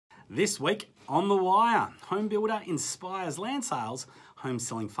This week on The Wire, home builder inspires land sales, homes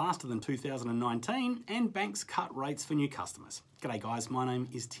selling faster than 2019, and banks cut rates for new customers. G'day guys, my name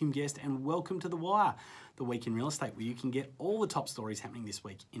is Tim Guest and welcome to The Wire, the week in real estate where you can get all the top stories happening this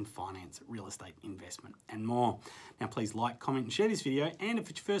week in finance, real estate, investment and more. Now please like, comment and share this video, and if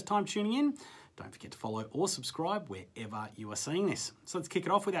it's your first time tuning in, don't forget to follow or subscribe wherever you are seeing this. So let's kick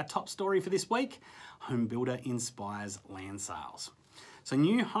it off with our top story for this week. Home builder inspires land sales. So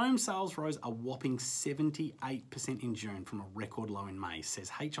new home sales rose a whopping 78% in June from a record low in May, says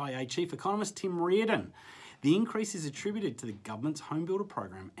HIA Chief Economist Tim Reardon. The increase is attributed to the government's home builder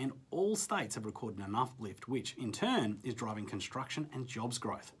program, and all states have recorded an uplift, which in turn is driving construction and jobs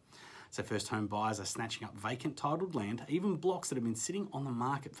growth. So first home buyers are snatching up vacant titled land, even blocks that have been sitting on the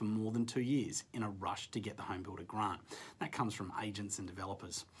market for more than 2 years, in a rush to get the home builder grant. That comes from agents and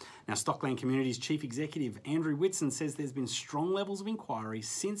developers. Now Stockland Communities Chief Executive Andrew Whitson says there's been strong levels of inquiry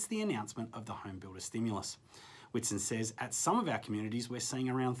since the announcement of the home builder stimulus. Whitson says at some of our communities we're seeing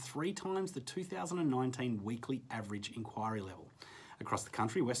around 3 times the 2019 weekly average inquiry level. Across the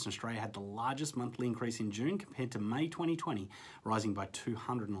country, Western Australia had the largest monthly increase in June compared to May 2020, rising by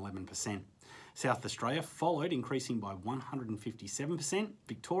 211%. South Australia followed, increasing by 157%,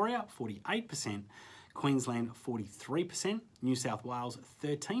 Victoria 48%, Queensland 43%, New South Wales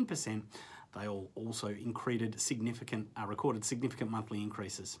 13%. They all also recorded significant monthly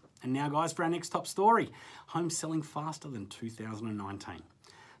increases. And now guys, for our next top story, homes selling faster than 2019.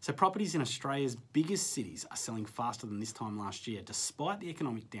 So properties in Australia's biggest cities are selling faster than this time last year, despite the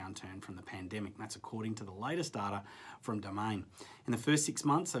economic downturn from the pandemic. That's according to the latest data from Domain. In the first 6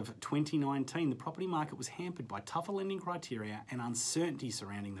 months of 2019, the property market was hampered by tougher lending criteria and uncertainty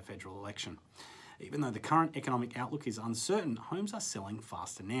surrounding the federal election. Even though the current economic outlook is uncertain, homes are selling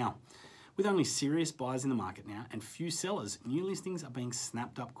faster now. With only serious buyers in the market now and few sellers, new listings are being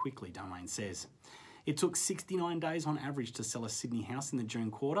snapped up quickly, Domain says. It took 69 days on average to sell a Sydney house in the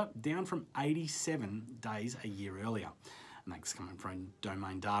June quarter, down from 87 days a year earlier. And that's coming from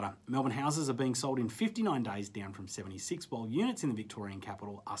Domain data. Melbourne houses are being sold in 59 days, down from 76, while units in the Victorian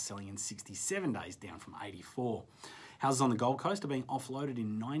capital are selling in 67 days, down from 84. Houses on the Gold Coast are being offloaded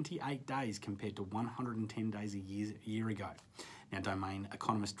in 98 days compared to 110 days a year ago. Now, Domain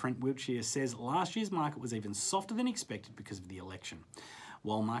economist Trent Wiltshire says last year's market was even softer than expected because of the election,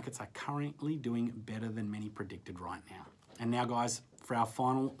 while markets are currently doing better than many predicted right now. And now guys, for our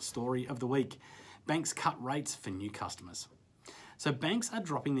final story of the week, banks cut rates for new customers. So banks are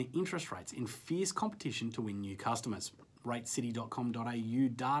dropping their interest rates in fierce competition to win new customers. Ratecity.com.au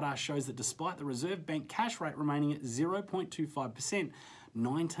data shows that despite the Reserve Bank cash rate remaining at 0.25%,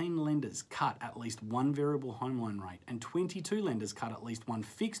 19 lenders cut at least one variable home loan rate and 22 lenders cut at least one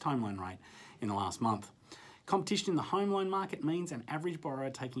fixed home loan rate in the last month. Competition in the home loan market means an average borrower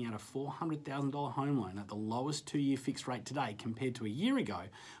taking out a $400,000 home loan at the lowest 2-year fixed rate today compared to a year ago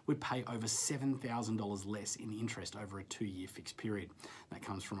would pay over $7,000 less in interest over a 2-year fixed period. That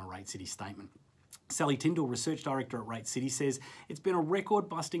comes from a Rate City statement. Sally Tyndall, Research Director at Rate City, says it's been a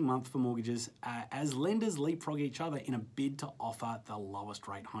record-busting month for mortgages as lenders leapfrog each other in a bid to offer the lowest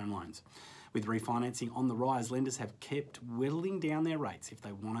rate home loans. With refinancing on the rise, lenders have kept whittling down their rates if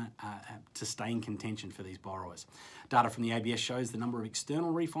they want to stay in contention for these borrowers. Data from the ABS shows the number of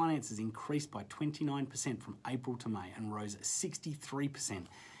external refinances increased by 29% from April to May and rose 63%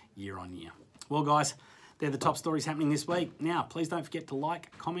 year on year. Well guys, they're the top stories happening this week. Now, please don't forget to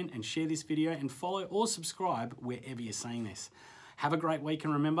like, comment and share this video and follow or subscribe wherever you're seeing this. Have a great week,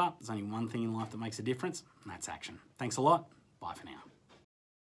 and remember, there's only one thing in life that makes a difference, and that's action. Thanks a lot. Bye for now.